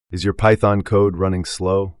Is your Python code running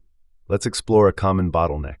slow? Let's explore a common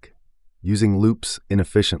bottleneck. Using loops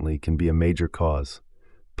inefficiently can be a major cause.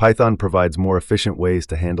 Python provides more efficient ways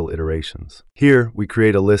to handle iterations. Here, we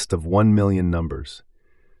create a list of 1 million numbers.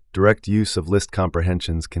 Direct use of list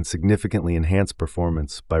comprehensions can significantly enhance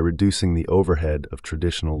performance by reducing the overhead of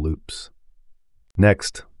traditional loops.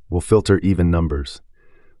 Next, we'll filter even numbers.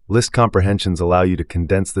 List comprehensions allow you to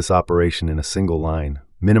condense this operation in a single line,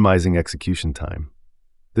 minimizing execution time.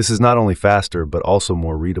 This is not only faster, but also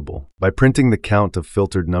more readable. By printing the count of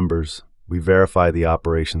filtered numbers, we verify the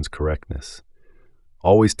operation's correctness.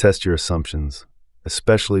 Always test your assumptions,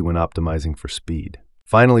 especially when optimizing for speed.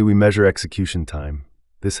 Finally, we measure execution time.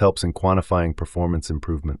 This helps in quantifying performance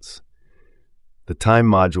improvements. The time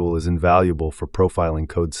module is invaluable for profiling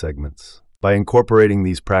code segments. By incorporating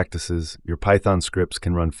these practices, your Python scripts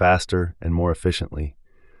can run faster and more efficiently.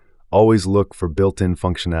 Always look for built-in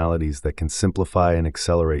functionalities that can simplify and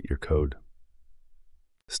accelerate your code.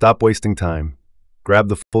 Stop wasting time. Grab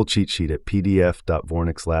the full cheat sheet at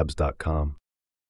pdf.vornixlabs.com.